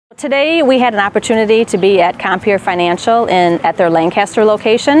Today we had an opportunity to be at Compeer Financial at their Lancaster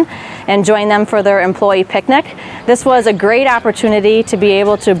location and join them for their employee picnic. This was a great opportunity to be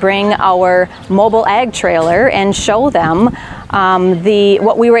able to bring our mobile ag trailer and show them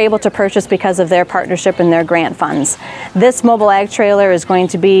what we were able to purchase because of their partnership and their grant funds. This mobile ag trailer is going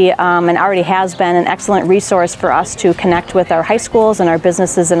to be, and already has been, an excellent resource for us to connect with our high schools and our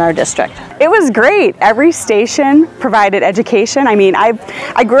businesses in our district. It was great. Every station provided education. I mean,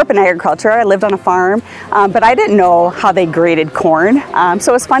 I grew up in agriculture. I lived on a farm, but I didn't know how they graded corn.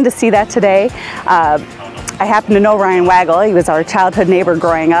 So it was fun to see that today. I happen to know Ryan Waggle. He was our childhood neighbor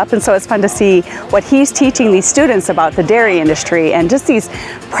growing up, and so it's fun to see what he's teaching these students about the dairy industry and just these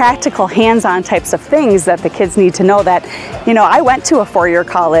practical hands-on types of things that the kids need to know. That, you know, I went to a four-year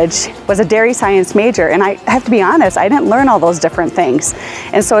college, was a dairy science major, and I have to be honest, I didn't learn all those different things.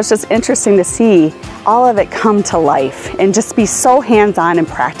 And so it's just interesting to see all of it come to life and just be so hands-on and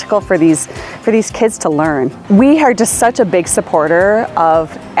practical for these kids to learn. We are just such a big supporter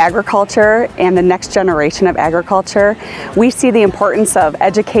of agriculture and the next generation of agriculture. We see the importance of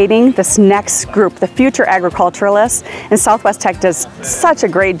educating this next group, the future agriculturalists, and Southwest Tech does such a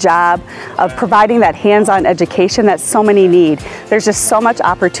great job of providing that hands-on education that so many need. There's just so much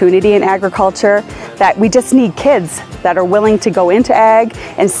opportunity in agriculture that we just need kids that are willing to go into ag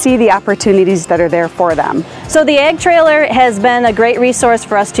and see the opportunities that are there for them. So the ag trailer has been a great resource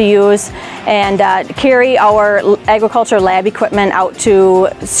for us to use and carry our agriculture lab equipment out to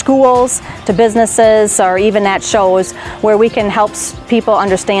schools, to businesses, or even at shows where we can help people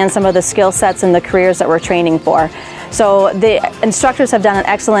understand some of the skill sets and the careers that we're training for. So the instructors have done an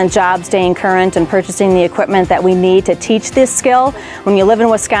excellent job staying current and purchasing the equipment that we need to teach this skill. When you live in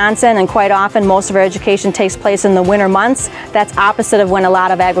Wisconsin, and quite often most of our education takes place in the winter months, that's opposite of when a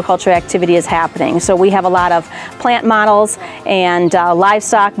lot of agriculture activity is happening. So we have a lot of plant models and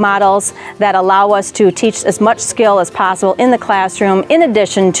livestock models that allow us to teach as much skill as possible in the classroom, in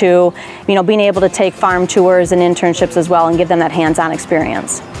addition to, you know, being able to take farm tours and internships as well and give them that hands-on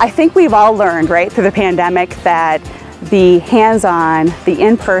experience. I think we've all learned, right, through the pandemic that the hands-on, the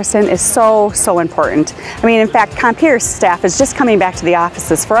in-person is so important. I mean, in fact, Compeer's staff is just coming back to the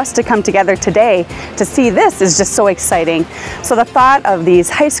offices. For us to come together today to see this is just so exciting. So the thought of these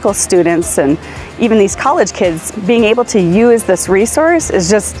high school students and even these college kids being able to use this resource is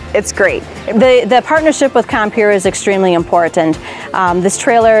just, it's great. The partnership with Compeer is extremely important. This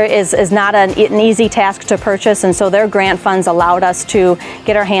trailer is not an easy task to purchase, and so their grant funds allowed us to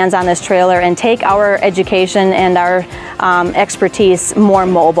get our hands on this trailer and take our education and our expertise more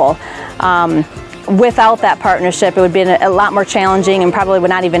mobile. Without that partnership, it would be a lot more challenging and probably would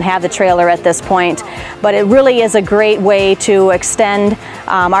not even have the trailer at this point. But it really is a great way to extend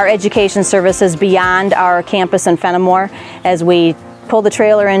our education services beyond our campus in Fenimore as we pull the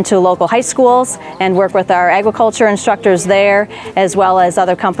trailer into local high schools and work with our agriculture instructors there, as well as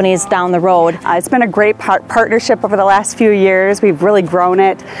other companies down the road. It's been a great partnership over the last few years. We've really grown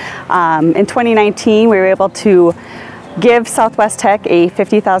it. In 2019, we were able to give Southwest Tech a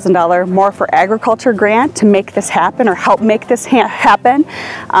 $50,000 More for Agriculture grant to make this happen, or help make this happen.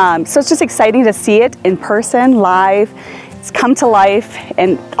 So it's just exciting to see it in person, live. It's come to life,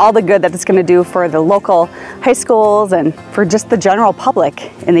 and all the good that it's going to do for the local high schools and for just the general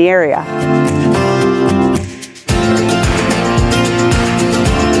public in the area.